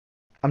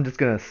I'm just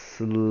gonna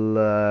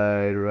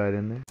slide right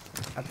in there.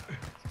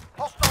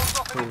 Hostiles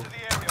dropping into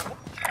the area.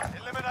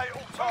 Eliminate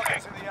all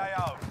targets in the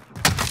AO.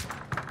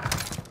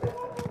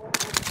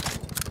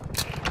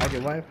 Hide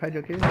your wife, hide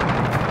your kids.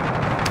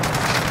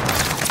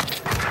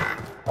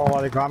 Oh,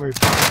 they got me.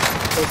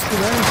 There's too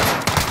many.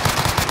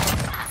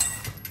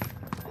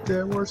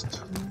 There was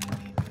two.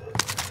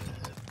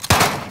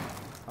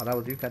 Oh, that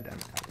was you, goddamn.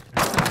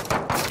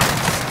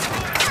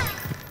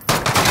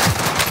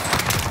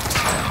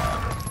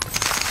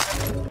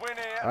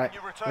 Alright,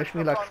 wish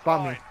me luck,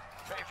 spot me.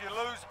 But if you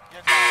lose,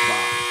 you're done.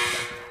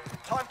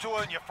 Time to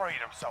earn your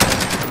freedom, soldier.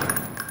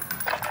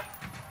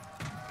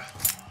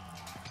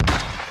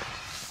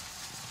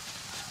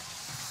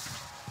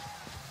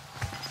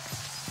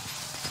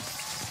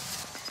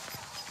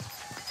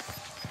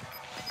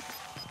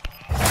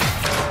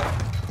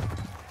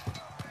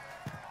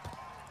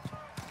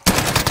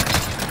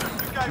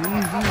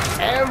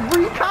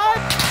 Every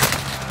time?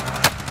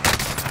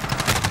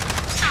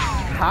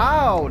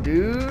 How,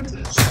 dude?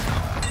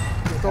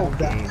 So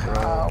game,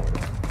 bro.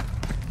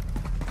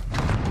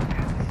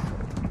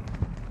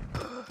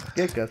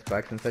 Get Gus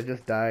back since I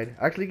just died.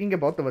 Actually, you can get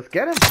both of us.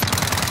 Get him!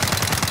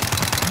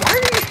 Why are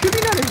you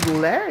shooting at his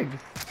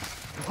legs?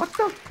 What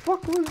the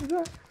fuck was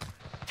that?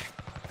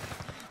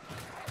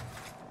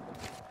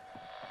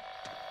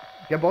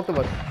 Get both of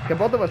us. Get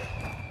both of us.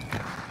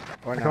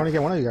 Or I can only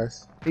get one of you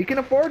guys. You can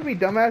afford me,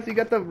 dumbass. You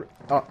got the...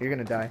 Oh, you're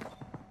gonna die.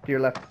 To your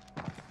left.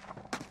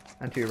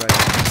 And to your right.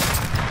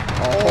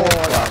 Oh,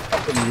 that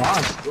fucking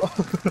launched, bro.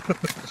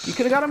 You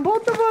could've gotten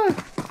both of us!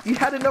 You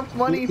had enough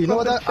money. You know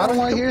what? I don't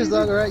want to hear his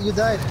dog, alright? You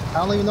died.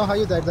 I don't even know how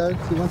you died, dog.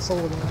 You went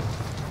solo.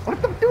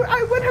 What the... Dude,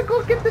 I went to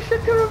go get the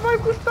shit to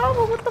revive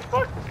Gustavo. What the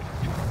fuck?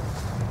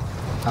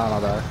 I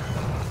don't know, dog.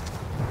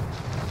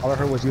 All I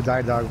heard was you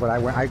died, dog, but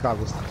I got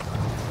Gustavo.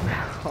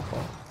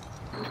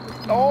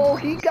 Oh,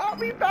 he got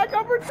me back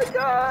over to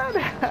God!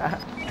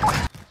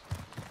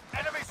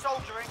 Enemy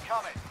soldier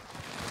incoming.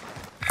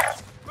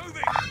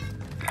 Moving.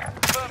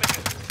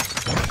 Affirmative.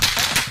 Enemy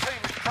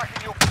team is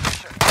tracking your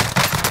position.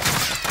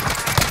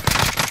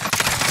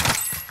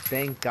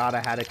 Thank God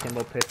I had a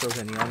Kimbo pistols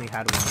and he only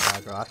had one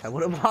bag, Ross. I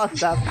would have lost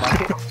that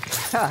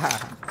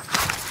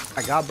fight.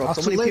 My God, bro,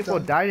 so many people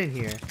died in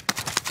here.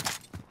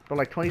 Bro,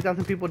 like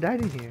 20,000 people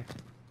died in here.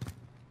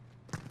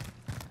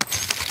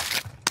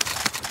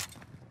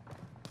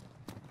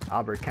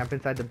 Albert, camp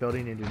inside the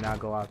building and do not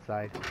go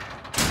outside.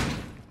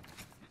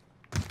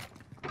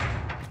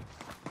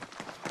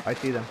 I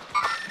see them.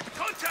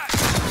 Contact.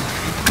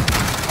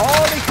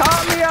 Oh, they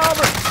caught me,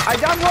 Albert! I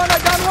done one, I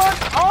done one!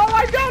 Oh,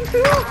 I done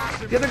two!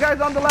 The other guy's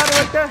on the ladder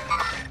right there.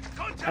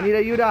 I need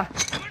a Yuda.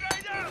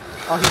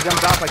 Oh, he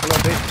jumped off like a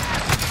little bitch.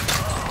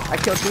 I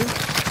killed two.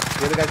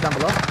 The other guy's down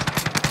below.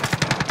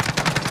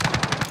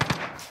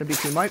 Should be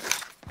two, Mike.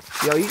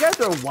 Yo, you guys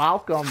are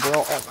welcome,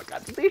 bro. Oh my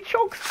God, they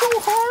choke so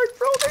hard,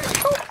 bro. They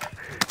choke,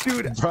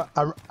 dude. Bro,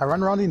 I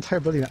ran around the entire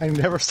building. I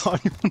never saw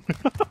anyone.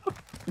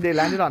 They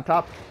landed on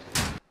top.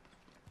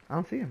 I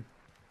don't see him.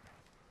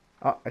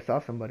 Oh, I saw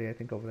somebody. I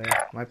think over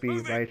there. Might be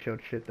riot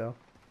shield shit though.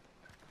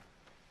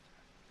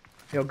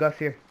 Yo, Gus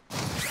here.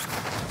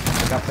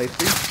 I got place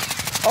 3.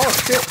 Oh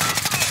shit!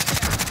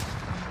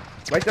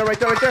 Right there, right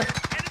there, right there.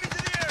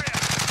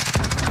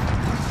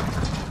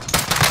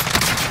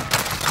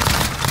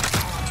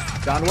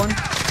 Down one.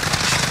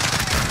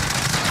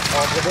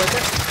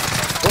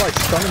 Oh, I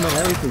stunned him and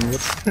everything.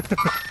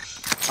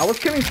 I was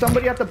killing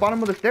somebody at the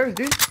bottom of the stairs,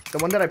 dude. The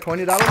one that I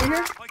pointed out over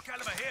here.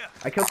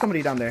 I killed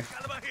somebody down there.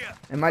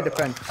 In my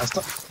defense.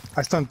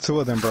 I stunned 2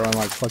 of them, bro. I'm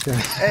like, fucking.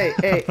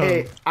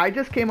 Hey. I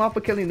just came off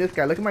of killing this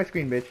guy. Look at my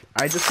screen, bitch.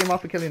 I just came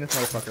off of killing this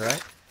motherfucker,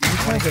 right?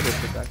 I wanna hit this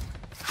guy.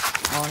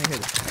 I wanna hit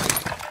it.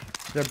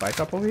 Is there a bike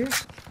up over here?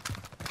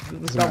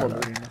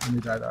 Let me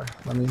die, dog.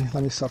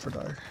 Let me suffer,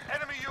 dog.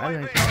 Enemy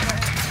UAV.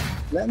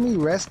 Let me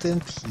rest in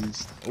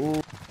peace.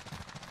 Ooh.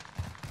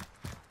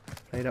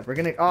 Play it up. We're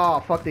gonna. Oh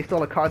fuck! They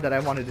stole a car that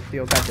I wanted to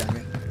steal. God damn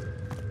it!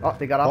 Oh,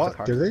 they got off the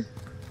car. Did they?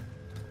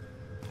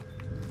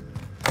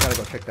 I gotta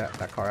go check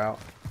that car out.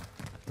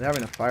 They're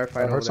having a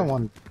firefight. I heard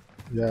someone.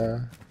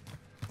 Yeah.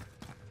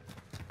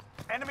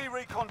 Enemy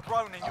recon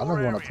drone in your I don't even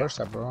area. want to touch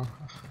that, bro. I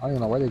don't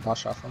even know where they got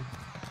shot from.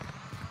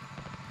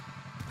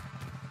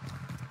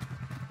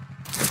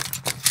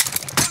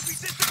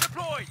 System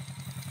deployed.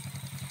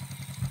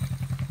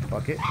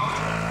 Fuck it.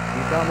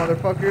 You down,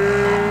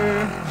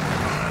 motherfucker.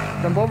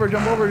 Jump over,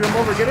 jump over, jump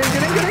over. Get in, get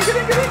in, get in, get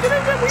in, get in, get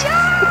in, get in.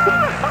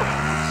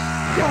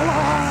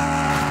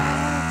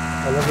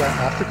 I love that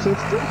after clip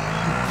too.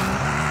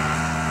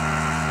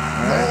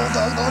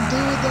 No, don't do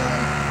that.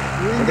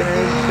 We're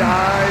gonna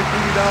die if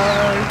we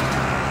die.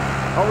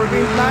 Oh, we're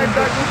being sniped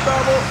at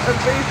Gustavo.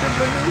 Evasive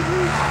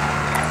maneuvers.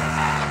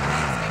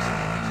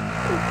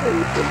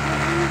 Evasive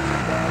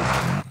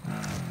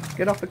maneuvers.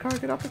 Get off the car,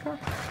 get off the car.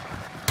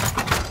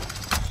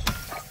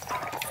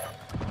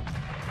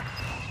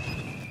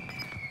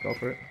 Go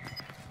for it.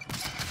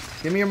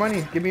 Give me your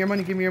money, give me your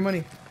money, give me your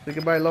money. So you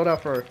can buy a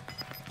loadout for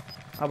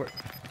Albert.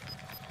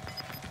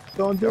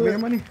 Don't do Give it. me your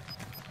money.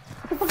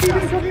 What the fuck are you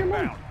doing? Give me your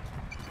money.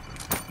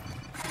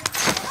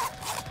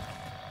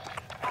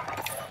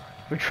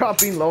 We're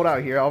dropping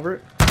loadout here,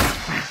 Albert. Got a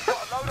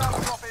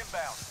loadout drop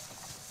inbound.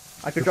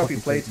 I could drop you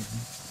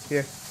plates.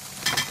 Here.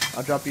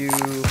 I'll drop you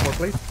 4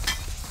 plates.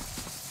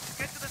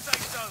 Get to the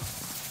safe zone.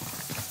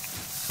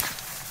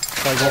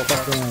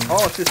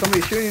 Oh shit,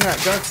 somebody's shooting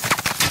at Gus.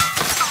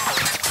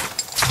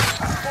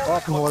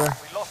 Off in the water. We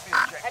lost the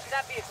objective. Head to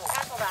that vehicle.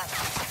 Cancel that.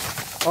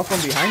 Oh, from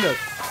behind us.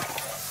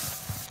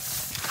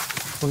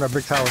 From that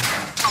big tower.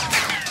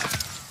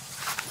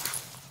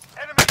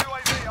 Enemy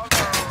UAV over.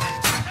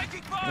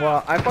 Taking fire.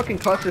 Well, I fucking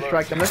cluster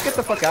strike them. Let's get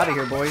the fuck out of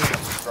here, boys.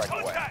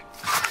 Contact.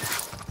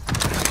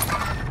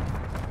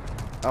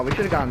 Oh, we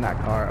should have gotten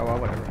that car. Oh, well,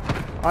 whatever.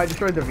 Oh, I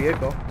destroyed the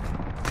vehicle.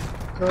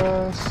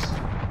 Gus.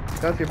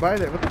 Gus, you're by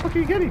there. What the fuck are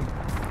you getting?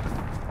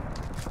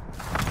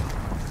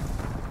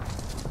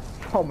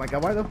 Oh my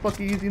god, why the fuck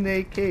are you using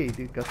the AK?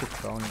 Dude, Gus is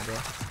throwing it, bro.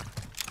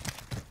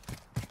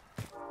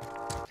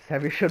 Just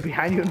have your shit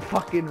behind you and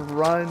fucking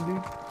run,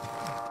 dude.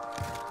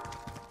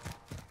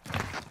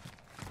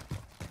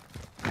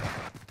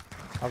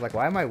 I was like,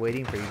 why am I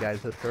waiting for you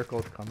guys? The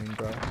circle's coming,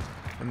 bro.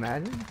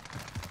 Imagine.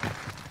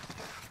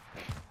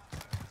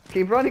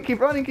 Keep running,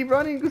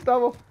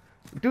 Gustavo.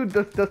 Dude,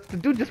 the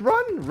dude, just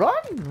run,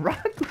 Gustavo.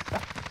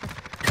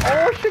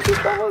 Oh shit,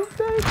 Gustavo's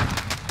dead.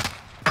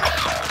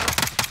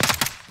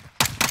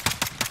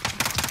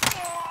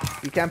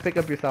 You can't pick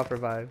up yourself,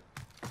 revive.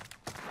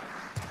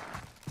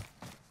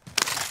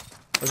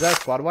 Was that a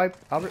squad wipe,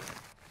 Albert?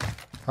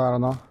 I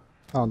don't know.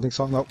 I don't think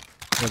so. Nope.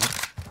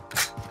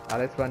 Oh,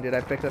 let's run, dude.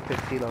 I picked up his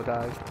kilo,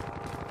 dog.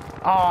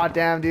 Oh,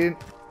 damn, dude.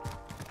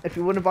 If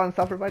we wouldn't have bought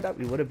self revive that,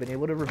 we would have been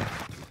able to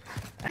revive.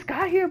 This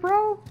guy here,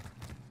 bro.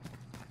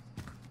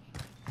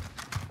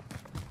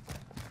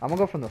 I'm gonna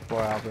go from the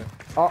floor, Albert.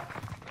 Oh.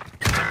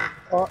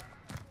 Oh.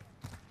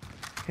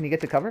 Can you get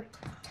to cover?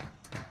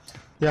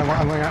 Yeah,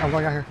 I'm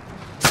going out here.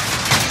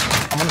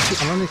 I'm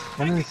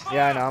underneath.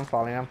 Yeah, I know. I'm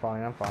falling. I've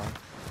got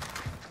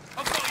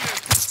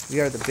you. We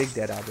are the big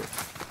dead, Albert.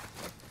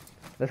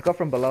 Let's go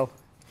from below.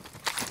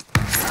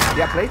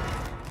 Yeah, plates?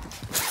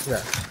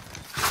 Yeah.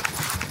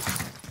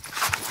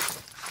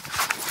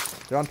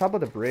 They're on top of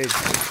the bridge.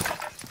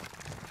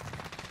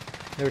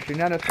 They were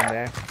shooting at us from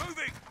there.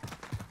 Moving.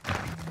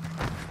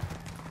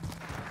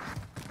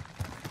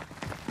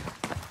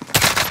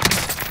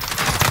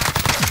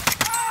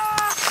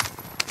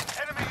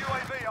 Enemy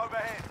UAV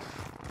overhead.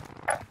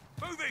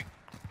 Moving.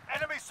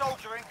 Enemy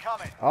soldier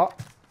incoming. Oh,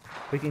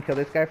 we can kill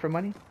this guy for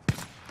money?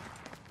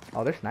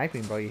 Oh, they're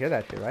sniping, bro. You hear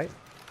that shit, right?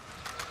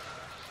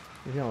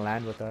 He's gonna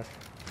land with us.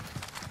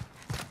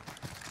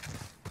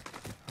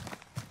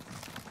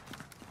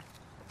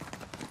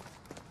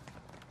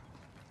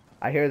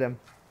 I hear them.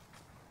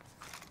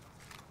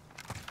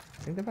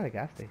 I think they're by the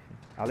gas station.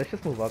 Oh, let's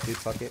just move up, dude.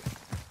 Fuck it.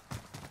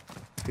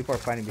 People are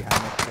fighting behind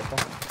us. Careful.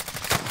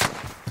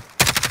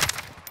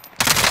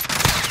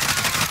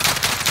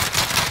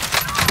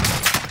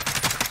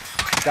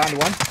 Down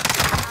one.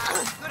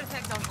 Good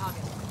attack on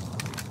target.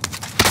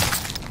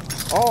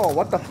 Oh,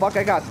 what the fuck?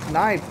 I got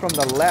sniped from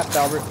the left,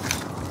 Albert.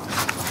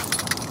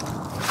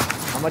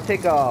 I'm gonna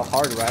take a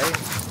hard right.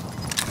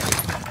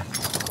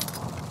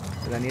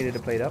 Because I needed to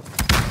play it up.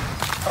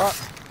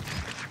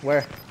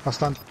 Where? I'm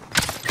stunned.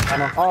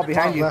 Oh,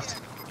 behind you. Left.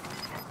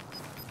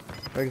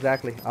 Where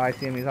exactly? Oh, I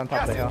see him. He's on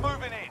top Gas of the is hill.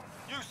 moving in.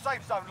 New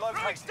safe zone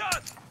located.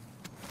 Done.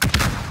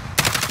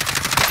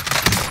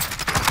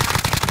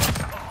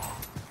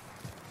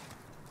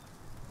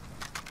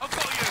 I've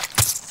got you.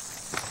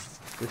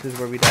 This is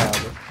where we die,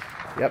 Albert.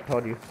 Yep,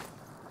 told you.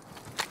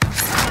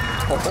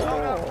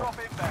 Loadout Oh. drop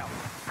inbound.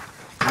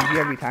 Easy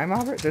every time,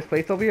 Albert. There's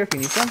plates over here if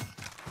you need some.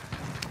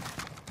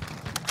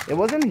 He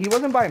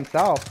wasn't by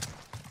himself.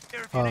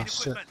 Here if you Oh, need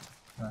shit. equipment.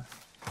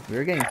 We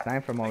were getting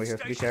sniped from over here,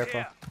 so be Station careful.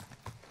 here.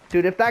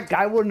 Dude, if that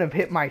guy wouldn't have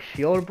hit my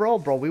shield, bro,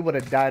 we would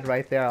have died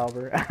right there,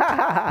 Albert.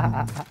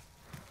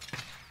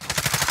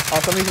 Oh,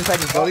 somebody's inside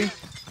this building?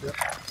 Yep.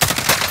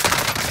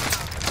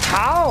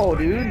 How,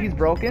 dude? He's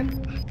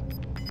broken.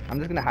 I'm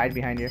just gonna hide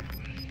behind here.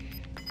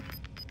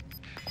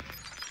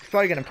 He's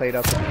probably gonna play it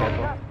up, so be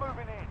careful. Gas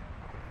moving in.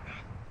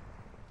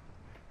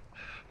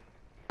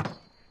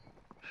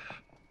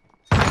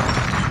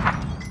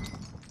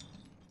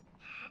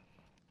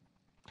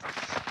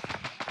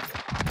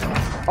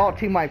 Oh,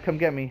 team wipe, come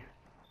get me.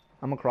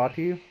 I'm gonna crawl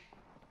to you. I'm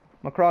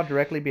gonna crawl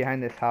directly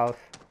behind this house.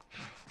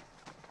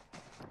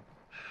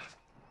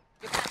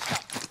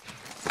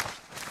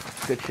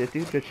 Good shit,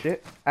 dude. Good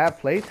shit. I have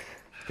plates.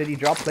 Did he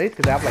drop plates?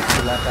 Because I have like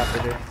 2 left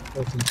after this.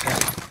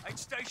 Aid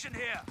station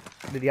here.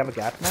 Did he have a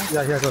gas mask?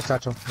 Yeah, he has a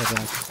satchel.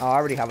 Oh, I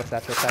already have a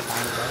satchel. That's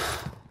fine, bro.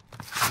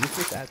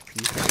 Useless ass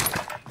piece.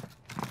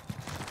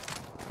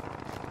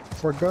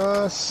 For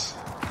Gus.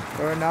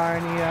 For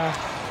Narnia.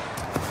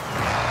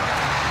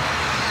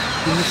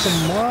 Give me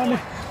some money.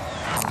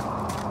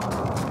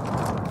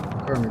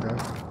 Cover me,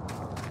 guys.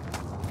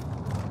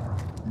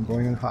 I'm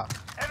going in hot.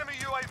 Enemy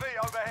UAV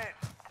overhead.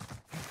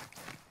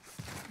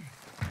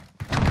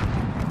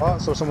 Oh,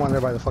 so someone there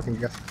by the fucking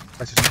gas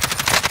station.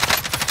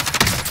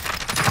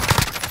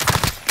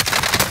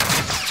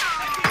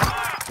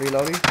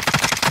 Reloading.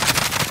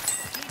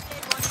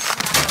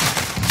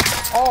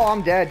 Oh,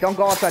 I'm dead. Don't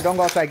go outside. Don't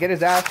go outside. Get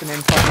his ass and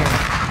then fucking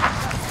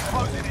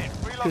Closing in.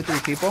 Relocate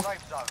 2-3 people.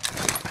 safe zone.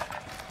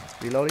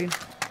 Reloading.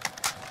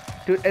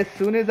 Dude, as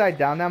soon as I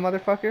down that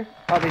motherfucker.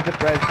 Oh, they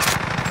just res.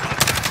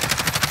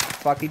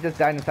 Fuck, he just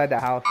died inside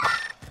that house.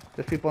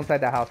 There's people inside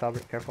that house,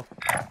 Albert. Careful.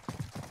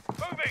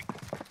 Moving.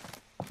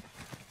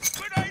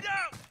 Grenade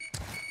out.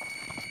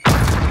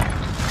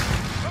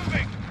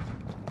 Moving.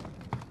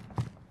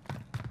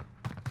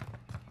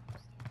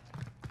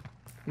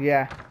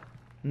 Yeah.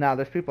 No,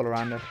 there's people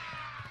around us.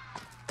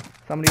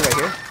 Somebody right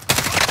here.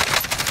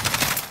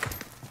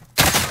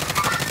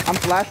 I'm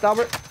flashed,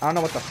 Albert. I don't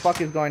know what the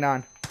fuck is going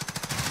on.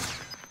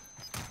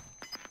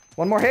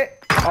 One more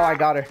hit. Oh, I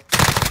got her.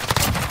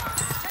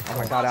 Oh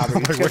my god,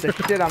 Albert, you scared the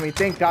shit on me.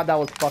 Thank god that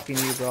was fucking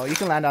you, bro. You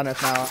can land on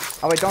us now.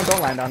 Oh wait, don't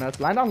land on us.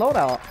 Land on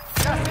loadout.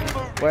 Gas is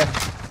moving. Where?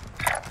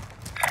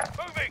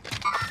 Moving.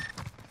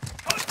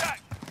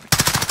 Contact.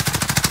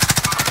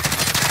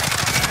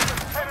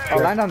 Oh,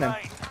 land on him.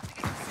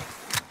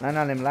 Land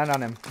on him, land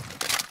on him.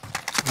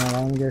 No, I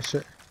don't get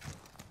shit.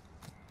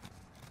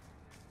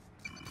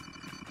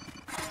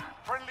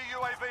 Friendly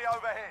UAV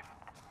overhead.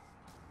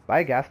 Buy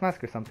a gas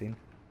mask or something.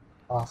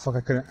 Oh fuck,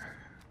 I couldn't.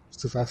 It's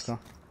too fast. So.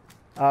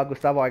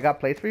 Gustavo, I got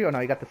plates for you. Oh no,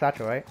 you got the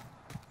satchel, right?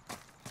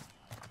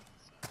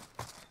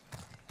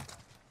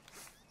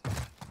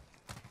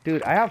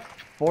 Dude, I have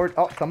 4.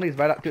 Oh, somebody's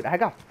right up. Dude, I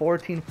got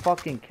 14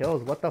 fucking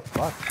kills. What the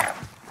fuck?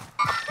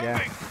 Yeah.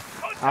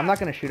 I'm not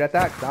gonna shoot at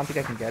that because I don't think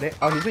I can get it.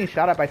 Oh, he's being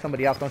shot at by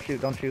somebody else. Don't shoot,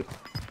 don't shoot.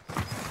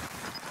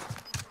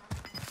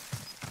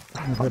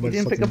 Oh, you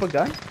didn't pick up a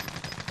gun?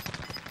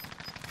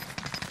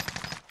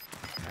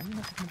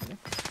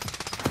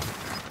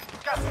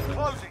 Gas is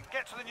closing.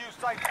 Get to the new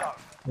safe zone.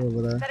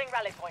 Over there. Setting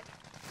rally point.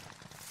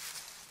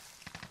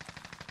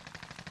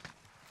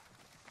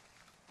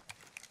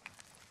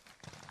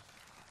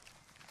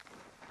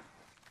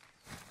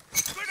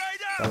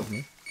 Grenade That out. was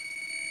me.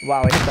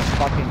 Wow, I hit the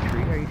fucking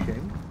tree. Are you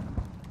shitting me?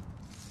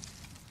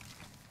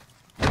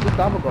 Let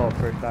Gustavo go up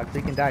first, Doc, so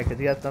he can die because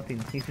he has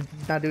nothing. He's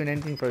not doing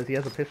anything for us. He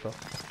has a pistol.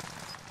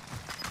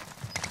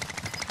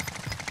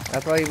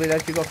 That's why we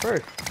let you go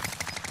first.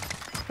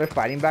 They're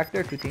fighting back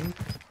there, 2 teams.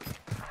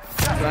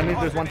 So that means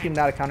there's 1 team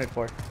not accounted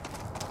for.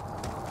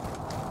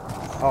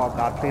 Oh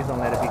god, please don't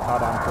let it be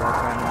caught on for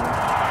us randomly.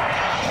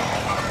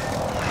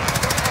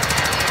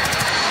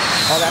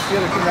 Oh, that's the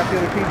other team, that's the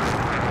other team.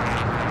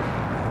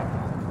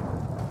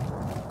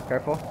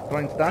 Careful,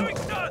 throwing stun.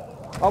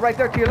 Oh, right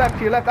there, to your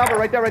left, Albert,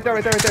 right there,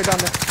 down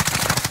there.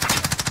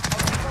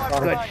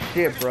 Good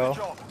shit, bro.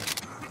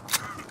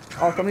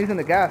 Oh, somebody's in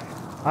the gas.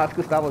 Oh, that's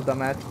Gustavo's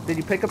dumbass. Did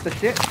you pick up the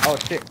shit? Oh,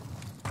 shit.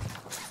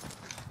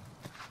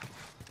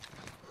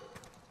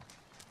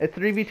 It's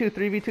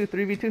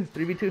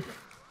 3v2.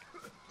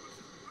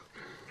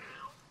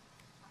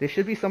 They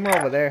should be somewhere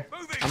over there,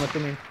 I'm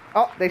assuming.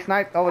 Oh, they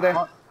sniped over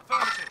there.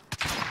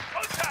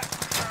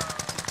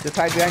 Just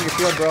hide behind your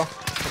shield, bro.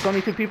 It's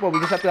only 2 people, we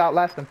just have to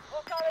outlast them.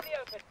 Walk out in the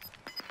open.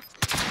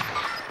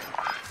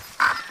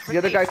 The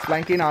other guy's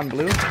flanking on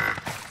blue.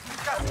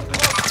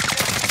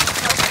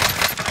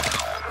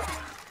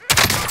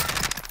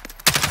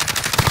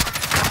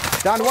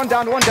 Down one.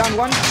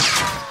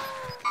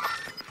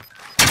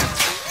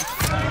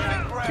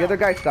 The other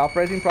guy's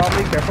self-resing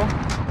probably, careful.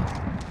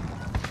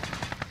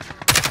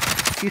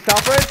 He's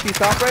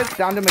self-res,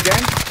 downed him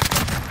again.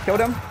 Killed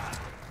him.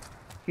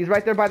 He's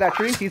right there by that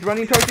tree, he's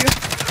running towards you.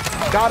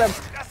 Got him.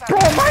 Bro,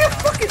 am I a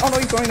fucking... Oh no,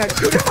 he's going that...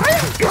 Dude, am I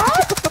a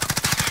god?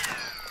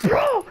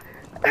 Bro,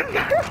 am I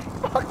a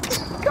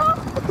fucking god?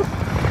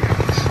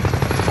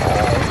 Oh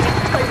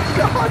my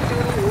god,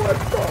 dude, what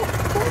the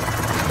fuck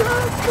is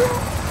that, bro?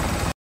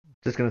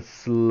 Just gonna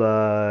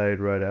slide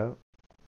right out.